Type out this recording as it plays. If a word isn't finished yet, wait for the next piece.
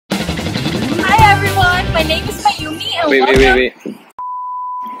my name is Mayumi and Wait.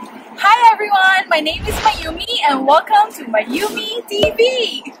 Hi everyone, my name is Mayumi and welcome to Mayumi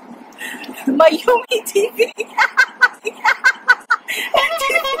TV. Mayumi TV.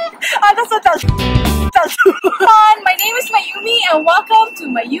 That's what that's. My name is Mayumi and welcome to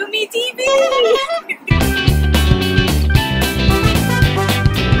Mayumi TV.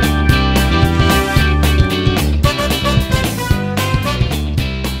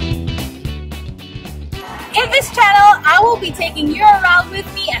 In this channel, I will be taking you around with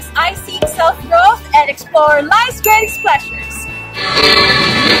me as I seek self-growth and explore life's greatest pleasures.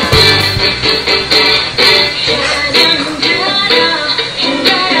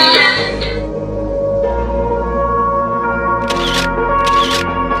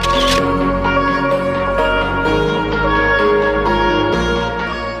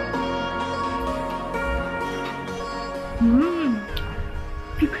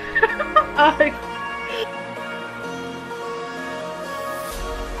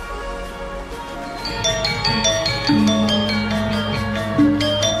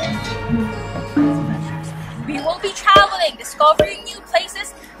 We will be traveling, discovering new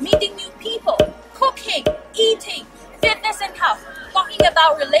places, meeting new people, cooking, eating, fitness and health, talking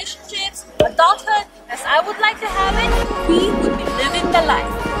about relationships, adulthood. As I would like to have it, we would be living the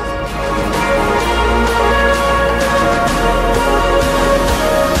life.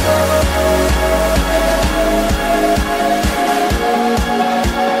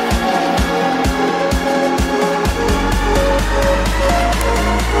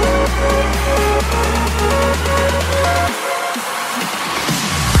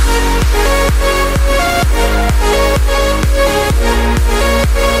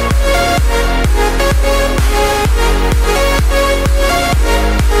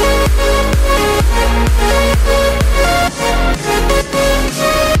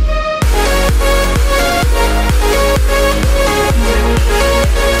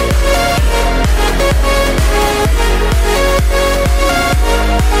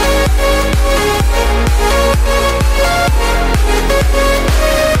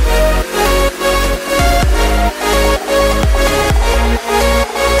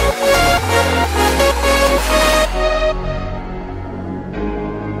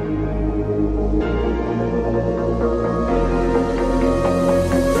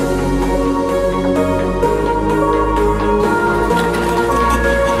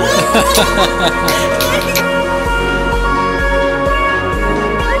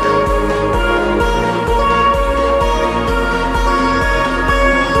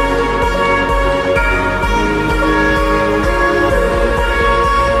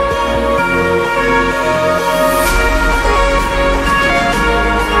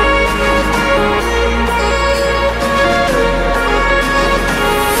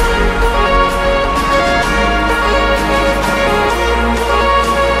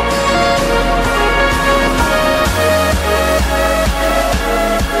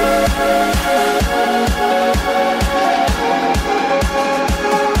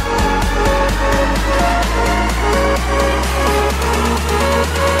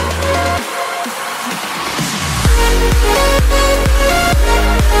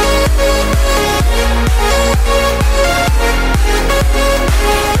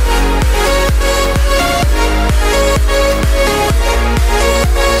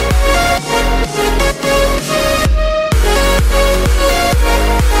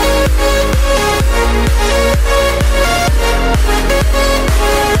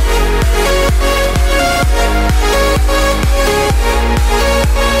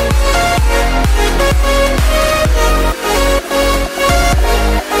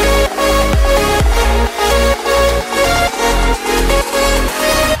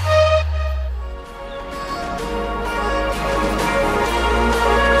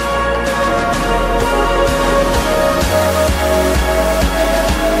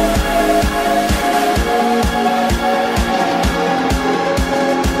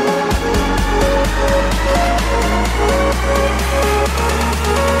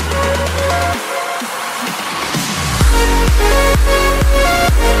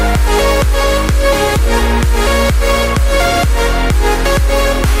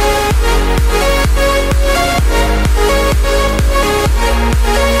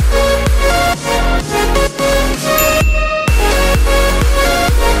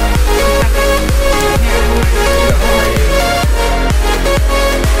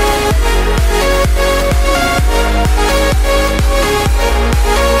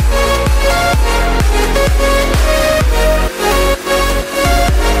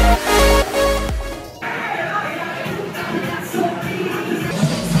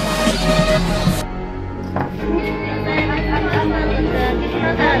 So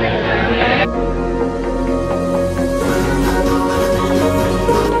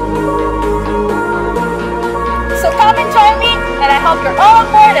come and join me, and I hope you're all on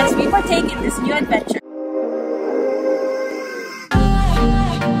board as we partake in this new adventure.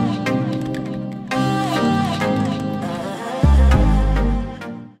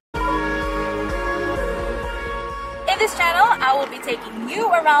 In this channel, I will be taking you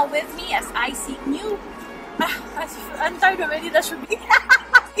around with me as I seek new... I'm tired already, that should be...